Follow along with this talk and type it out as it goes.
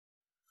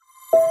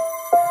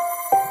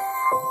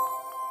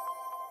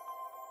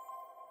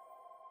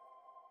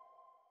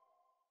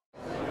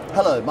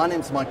Hello, my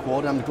name is Mike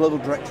Ward. I'm the Global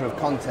Director of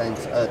Content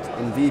at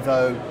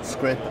InVivo,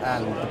 Scrip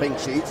and The Pink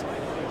Sheet.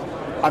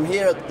 I'm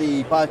here at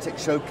the Biotech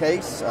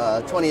Showcase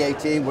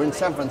 2018. We're in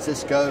San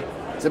Francisco.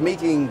 It's a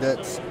meeting that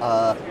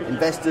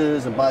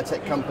investors and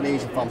biotech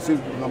companies and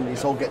pharmaceutical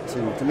companies all get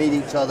to meet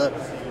each other.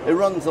 It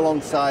runs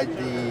alongside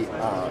the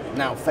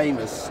now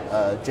famous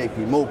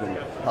JP Morgan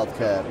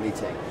healthcare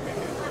meeting.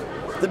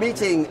 The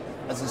meeting,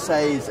 as I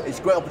say, is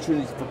a great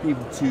opportunity for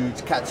people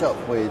to catch up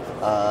with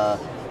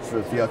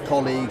sort of your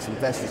colleagues,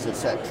 investors,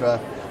 etc.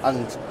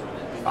 And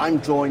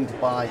I'm joined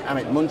by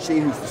Amit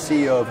Munshi, who's the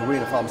CEO of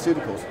Arena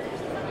Pharmaceuticals.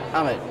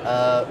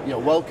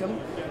 Amit,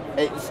 welcome.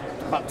 It's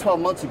about 12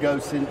 months ago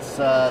since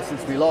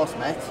we last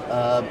met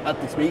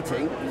at this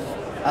meeting.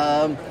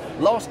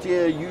 Last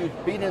year,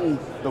 you'd been in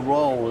the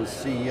role as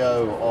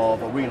CEO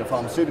of Arena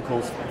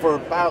Pharmaceuticals for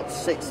about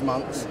 6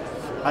 months,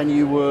 and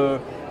you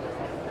were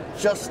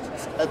just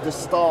at the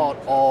start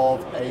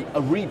of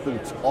a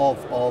reboot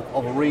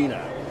of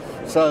Arena.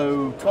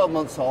 So 12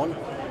 months on,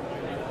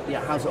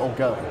 how's it all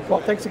going?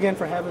 Well, thanks again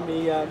for having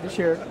me this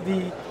year.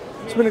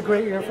 It's been a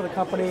great year for the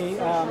company.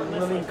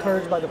 Really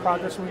encouraged by the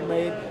progress we've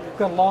made. We've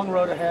got a long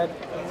road ahead.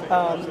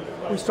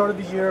 We started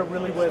the year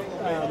really with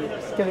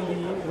getting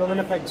the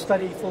Ralinepag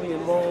study fully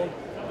enrolled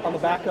on the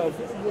back of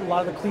a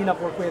lot of the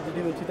cleanup work we had to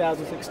do in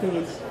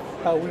 2016.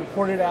 We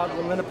reported out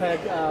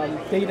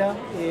Ralinepag data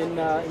in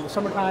the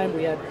summertime.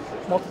 We had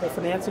multiple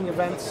financing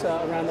events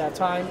around that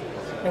time,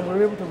 and we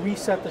were able to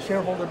reset the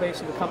shareholder base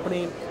of the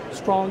company,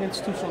 strong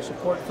institutional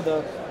support for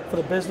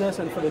the business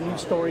and for the new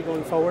story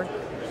going forward.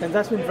 And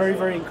that's been very,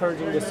 very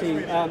encouraging to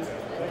see.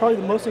 Probably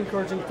the most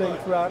encouraging thing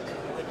throughout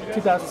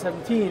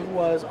 2017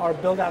 was our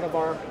build out of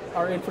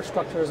our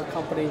infrastructure as a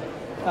company.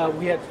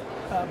 We had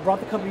brought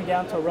the company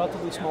down to a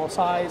relatively small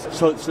size.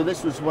 So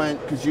this was when,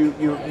 because you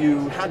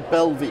had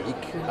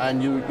Belviq,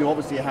 and you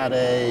obviously had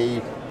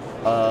a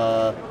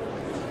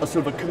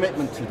sort of a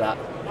commitment to that,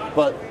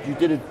 but you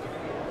did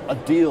a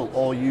deal,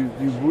 or you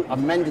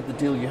amended the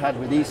deal you had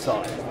with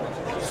Eisai.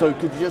 So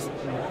could you just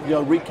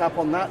recap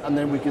on that, and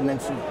then we can then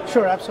see.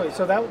 Sure, absolutely.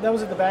 So that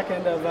was at the back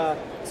end of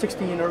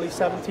 16, early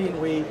 17.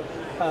 We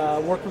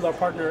worked with our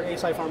partner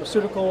Eisai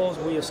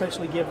Pharmaceuticals. We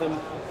essentially gave them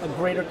a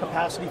greater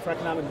capacity for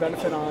economic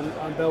benefit on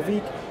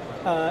Belviq,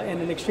 and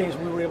in exchange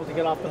we were able to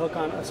get off the hook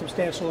on a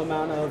substantial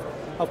amount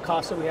of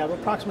costs that we have,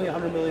 approximately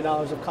 $100 million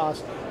of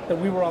costs that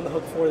we were on the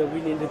hook for that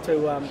we needed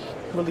to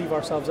relieve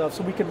ourselves of,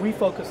 so we could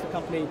refocus the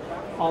company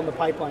on the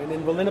pipeline.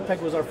 And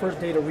Ralinepag was our first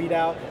data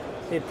readout.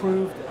 It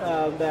proved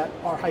that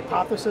our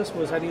hypothesis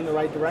was heading in the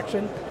right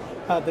direction.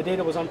 The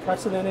data was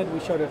unprecedented.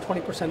 We showed a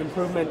 20%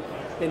 improvement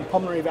in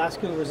pulmonary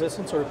vascular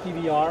resistance, or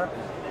PVR,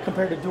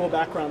 compared to dual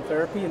background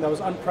therapy, and that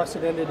was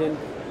unprecedented in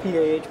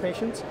PAH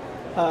patients.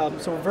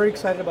 So we're very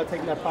excited about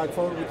taking that product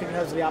forward. We think it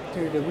has the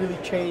opportunity to really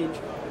change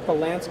the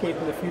landscape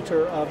in the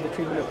future of the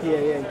treatment of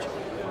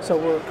PAH. So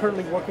we're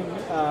currently working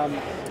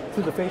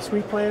through the phase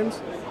 3 plans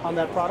on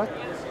that product.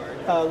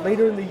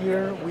 Later in the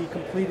year, we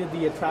completed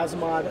the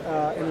Etrasimod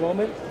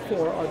enrollment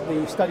for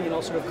the study in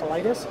ulcerative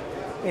colitis,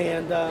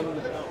 and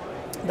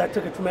that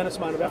took a tremendous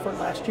amount of effort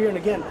last year. And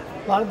again,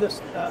 a lot of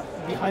this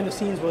behind the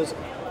scenes was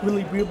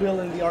really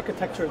rebuilding the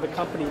architecture of the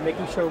company,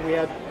 making sure we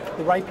had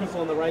the right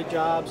people in the right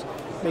jobs,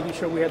 making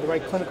sure we had the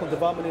right clinical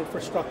development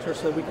infrastructure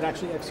so that we could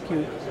actually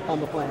execute on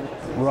the plan.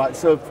 Right.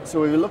 So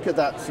we look at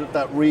that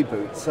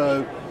reboot.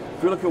 So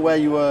if we look at where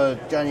you were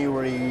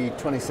January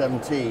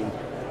 2017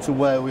 to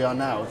where we are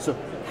now, so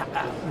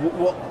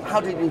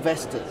how did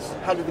investors,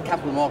 how did the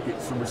capital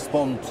markets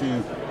respond to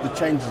the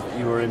changes that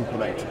you were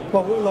implementing?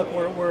 Well, look,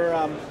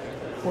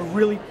 we're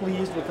really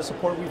pleased with the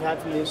support we've had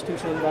from the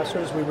institutional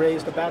investors. We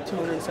raised about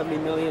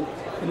 $270 million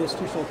in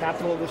institutional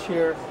capital this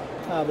year.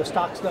 The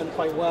stock's done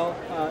quite well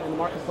in the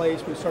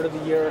marketplace. We started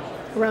the year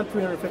around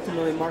 $350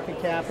 million market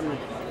cap,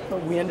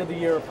 and we ended the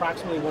year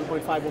approximately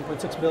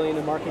 1.6 billion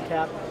in market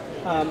cap.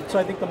 So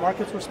I think the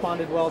markets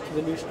responded well to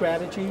the new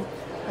strategy.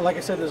 Like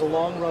I said, there's a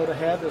long road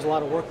ahead. There's a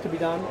lot of work to be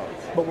done,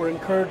 but we're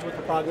encouraged with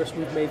the progress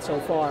we've made so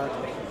far.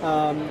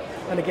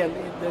 And again,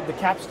 the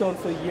capstone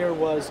for the year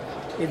was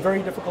a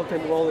very difficult to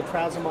enroll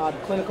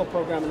Etrasimod clinical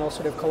program in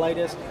ulcerative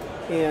colitis,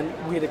 and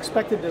we had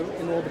expected to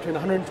enroll between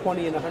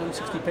 120 and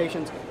 160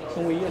 patients,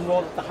 and we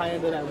enrolled at the high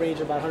end of that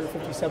range, about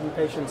 157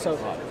 patients. So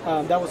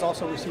that was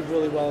also received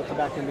really well at the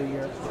back end of the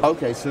year.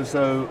 Okay,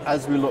 so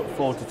as we look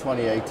forward to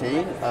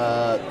 2018,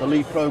 the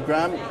lead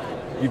program,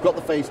 you've got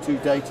the phase 2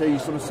 data. You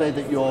sort of say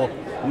that you're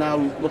now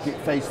looking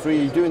at phase 3.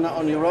 Are you doing that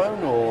on your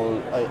own,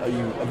 or have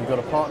you got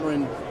a partner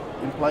in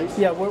place?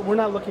 Yeah, we're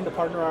not looking to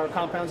partner our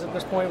compounds at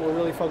this point. We're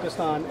really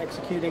focused on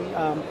executing.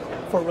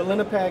 For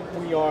Ralinepag,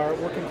 we are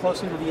working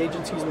closely with the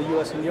agencies in the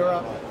US and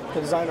Europe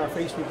to design our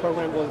phase 3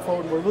 program going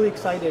forward. We're really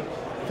excited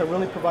to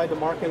really provide the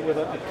market with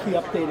a key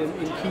update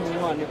in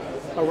Q1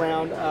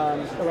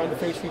 around the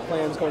phase 3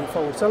 plans going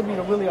forward. So that would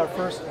be really our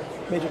first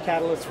major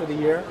catalyst for the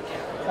year.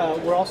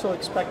 We're also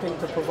expecting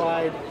to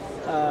provide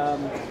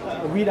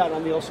a readout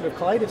on the ulcerative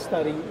colitis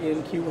study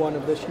in Q1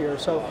 of this year.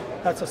 So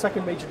that's a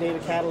second major data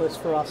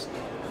catalyst for us,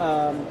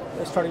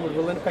 starting with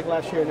Ralinepag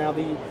last year. Now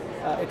the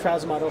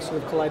Etrasimod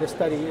ulcerative colitis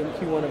study in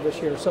Q1 of this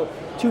year. So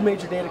 2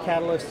 major data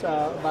catalysts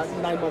about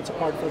 9 months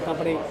apart for the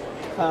company.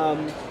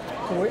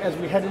 As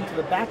we head into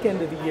the back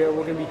end of the year,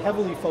 we're going to be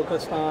heavily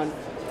focused on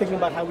thinking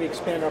about how we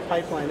expand our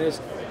pipeline. As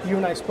you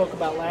and I spoke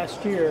about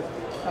last year,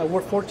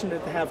 we're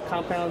fortunate to have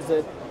compounds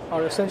that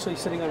are essentially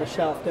sitting on a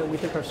shelf that we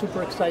think are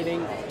super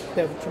exciting,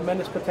 they have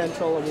tremendous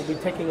potential, and we'll be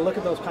taking a look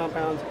at those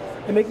compounds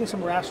and making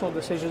some rational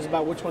decisions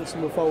about which ones to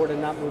move forward and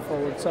not move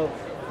forward. So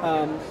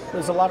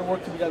there's a lot of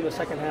work to be done in the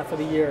second half of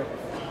the year.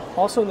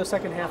 Also in the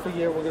second half of the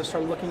year, we're going to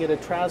start looking at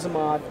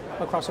Etrasimod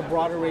across a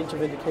broader range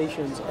of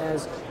indications.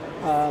 As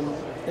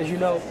you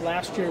know,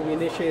 last year we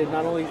initiated,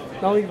 not only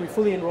did we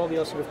fully enroll the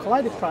ulcerative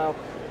colitis trial,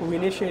 but we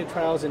initiated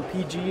trials in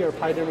PG, or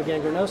pyoderma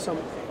gangrenosum,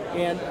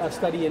 and a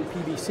study in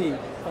PBC,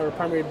 or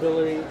primary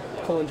biliary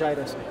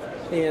cholangitis.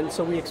 And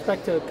so we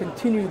expect to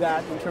continue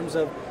that in terms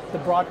of the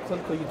broad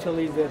clinical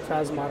utility that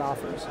Etrasimod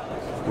offers.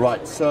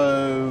 Right,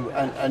 so,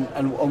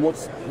 and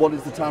what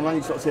is the timeline?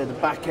 You sort of say at the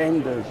back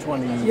end of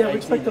 2018? Yeah, we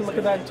expect to look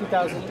at that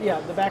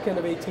in the back end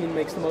of 18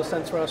 makes the most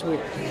sense for us. We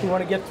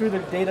want to get through the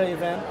data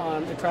event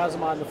on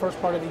Etrasimod in the first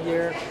part of the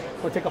year.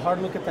 We'll take a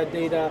hard look at that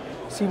data,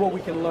 see what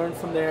we can learn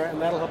from there, and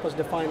that'll help us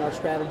define our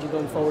strategy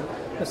going forward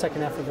in the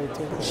second half of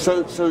 18.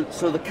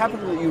 So the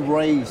capital that you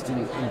raised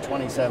in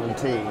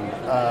 2017,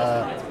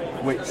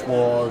 which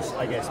was,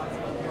 I guess,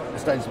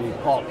 ostensibly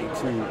partly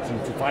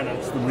to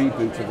finance the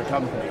reboot of the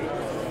company.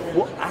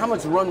 How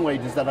much runway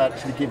does that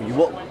actually give you?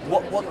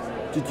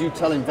 What did you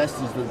tell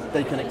investors that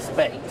they can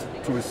expect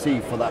to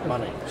receive for that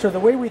money? Sure. The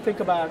way we think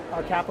about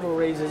our capital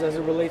raises as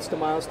it relates to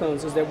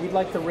milestones is that we'd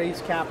like to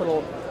raise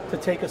capital to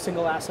take a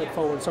single asset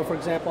forward. So for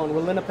example, on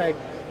Ralinepag,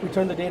 we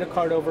turned the data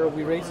card over,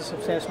 we raised a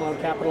substantial amount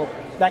of capital.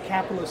 That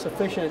capital is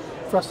sufficient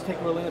for us to take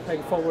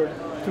Ralinepag forward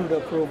through to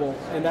approval,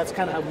 and that's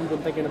kind of how we've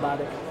been thinking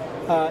about it.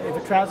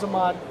 If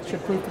Etrasimod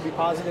should prove to be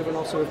positive and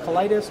also with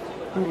colitis,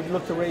 we would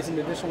look to raise an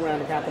additional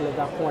round of capital at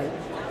that point.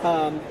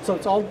 So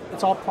it's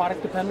all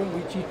product dependent.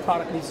 Each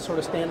product needs to sort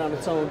of stand on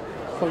its own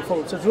going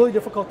forward. So it's really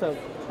difficult to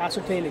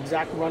ascertain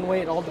exact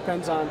runway. It all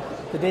depends on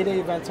the data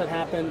events that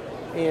happen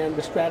and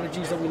the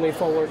strategies that we lay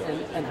forward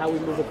and how we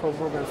move the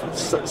program forward.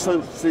 So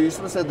you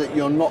sort of said that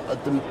you're not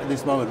at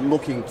this moment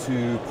looking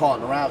to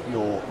partner out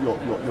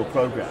your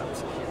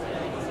programs.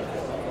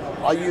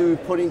 Are you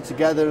putting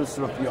together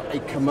sort of a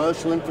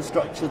commercial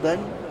infrastructure then?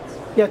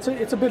 Yeah,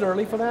 it's a bit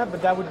early for that,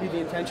 but that would be the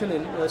intention.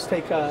 And let's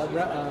take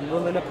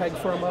Ralinepag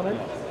for a moment.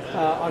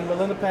 On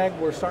Ralinepag,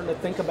 we're starting to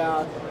think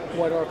about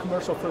what our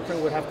commercial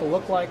footprint would have to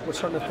look like. We're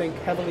starting to think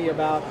heavily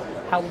about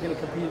how we're going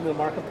to compete in the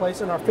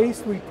marketplace. And our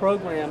phase 3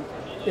 program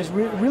is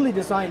really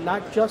designed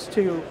not just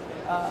to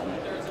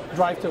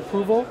drive to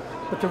approval,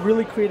 but to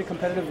really create a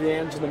competitive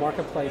advantage in the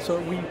marketplace.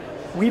 So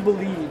we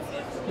believe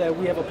that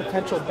we have a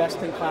potential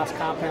best-in-class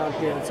compound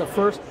here. It's a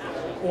first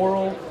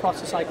oral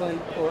prostacyclin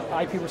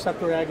or IP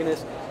receptor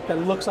agonist that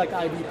looks like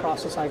IV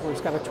prostacyclin.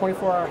 It's got a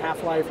 24-hour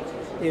half-life.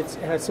 It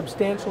has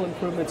substantial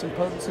improvements in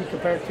potency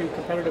compared to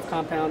competitive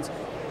compounds.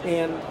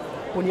 And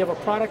when you have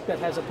a product that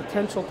has a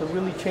potential to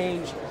really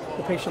change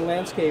the patient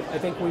landscape, I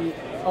think we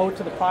owe it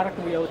to the product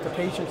and we owe it to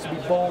patients to be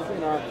bold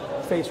in our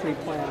phase 3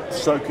 plan.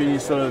 So can you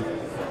sort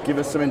of give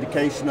us some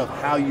indication of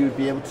how you'd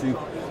be able to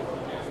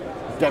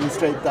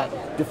demonstrate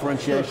that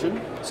differentiation?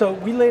 Sure. So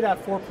we laid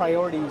out 4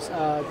 priorities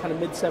kind of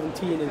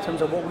mid-17 in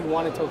terms of what we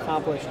wanted to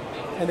accomplish.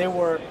 And they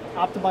were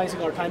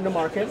optimizing our time to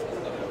market.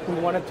 We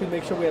wanted to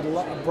make sure we had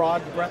a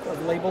broad breadth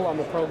of label on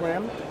the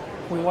program.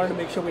 We wanted to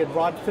make sure we had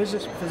broad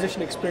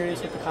physician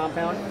experience with the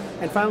compound.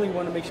 And finally, we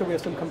wanted to make sure we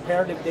have some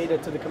comparative data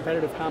to the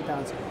competitive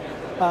compounds.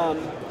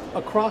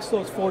 Across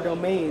those 4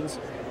 domains,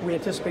 we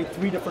anticipate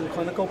 3 different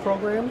clinical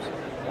programs.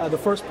 The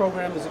first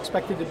program is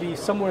expected to be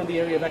somewhere in the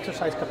area of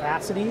exercise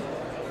capacity.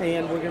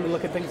 And we're going to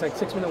look at things like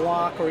 6-minute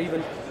walk or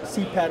even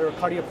CPET or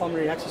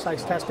cardiopulmonary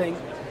exercise testing.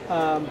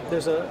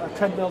 There's a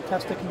treadmill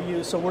test that can be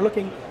used. So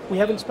we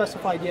haven't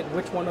specified yet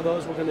which one of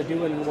those we're going to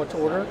do and in what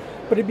order,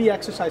 but it'd be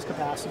exercise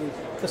capacity.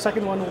 The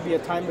second one will be a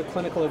time to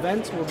clinical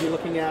events. We'll be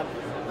looking at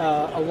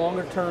a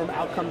longer-term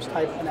outcomes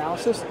type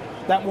analysis.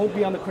 That won't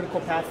be on the critical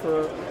path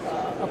for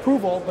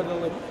approval, but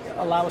it'll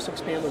allow us to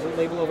expand the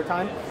label over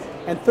time.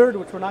 And third,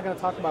 which we're not going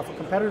to talk about for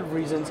competitive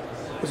reasons,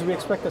 is we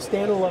expect a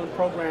standalone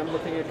program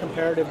looking at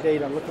comparative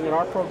data, looking at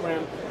our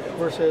program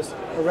versus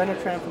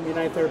Orenitram from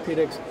United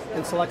Therapeutics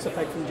and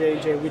Selexipag from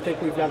J&J. We think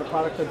we've got a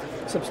product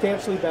that's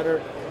substantially better,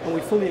 and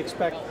we fully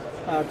expect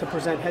to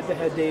present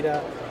head-to-head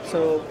data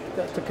so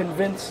to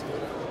convince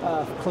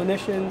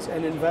clinicians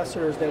and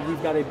investors that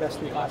we've got a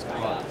best-in-class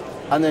compound.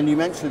 And then you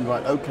mentioned,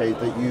 right, okay,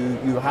 that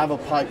you have a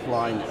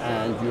pipeline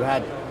and you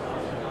had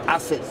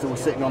assets that were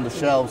sitting on the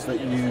shelves that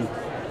you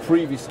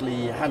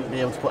previously hadn't been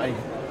able to put any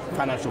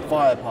financial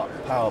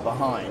firepower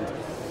behind.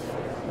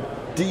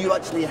 Do you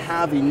actually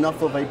have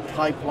enough of a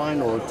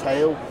pipeline or a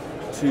tail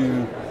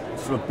to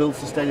sort of build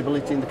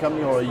sustainability in the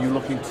company, or are you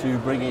looking to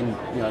bring in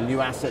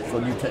new assets or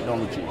new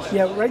technologies?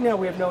 Yeah, right now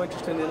we have no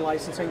interest in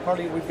licensing.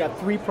 Partly we've got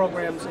 3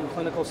 programs in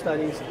clinical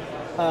studies.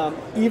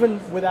 even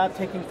without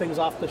taking things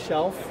off the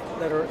shelf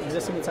that are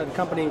existing inside the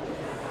company,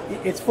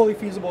 it's fully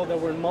feasible that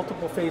we're in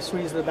multiple phase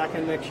 3s at the back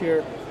end of next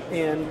year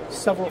and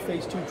several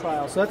phase 2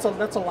 trials. So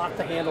that's a lot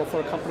to handle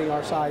for a company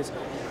our size.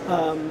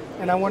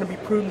 And I want to be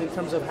prudent in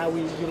terms of how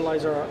we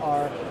utilize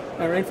our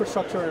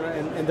infrastructure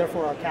and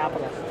therefore our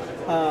capital.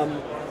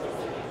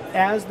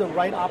 As the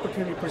right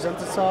opportunity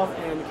presents itself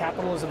and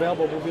capital is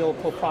available, we'll be able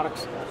to pull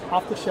products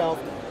off the shelf.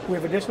 We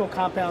have additional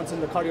compounds in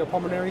the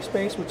cardiopulmonary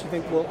space, which we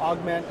think will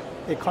augment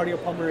a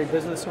cardiopulmonary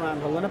business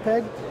around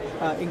Ralinepag,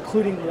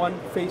 including one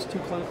phase 2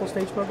 clinical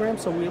stage program.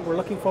 So we're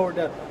looking forward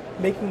to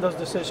making those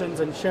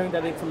decisions and sharing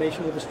that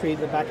information with the street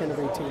at the back end of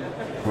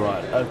 2018.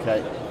 Right,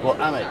 okay. Well,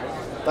 Amit,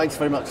 thanks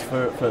very much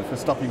for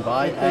stopping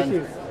by. Thank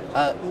you.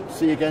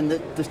 See you again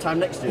this time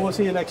next year. We'll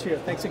see you next year.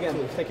 Thanks again.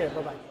 Take care.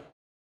 Bye-bye.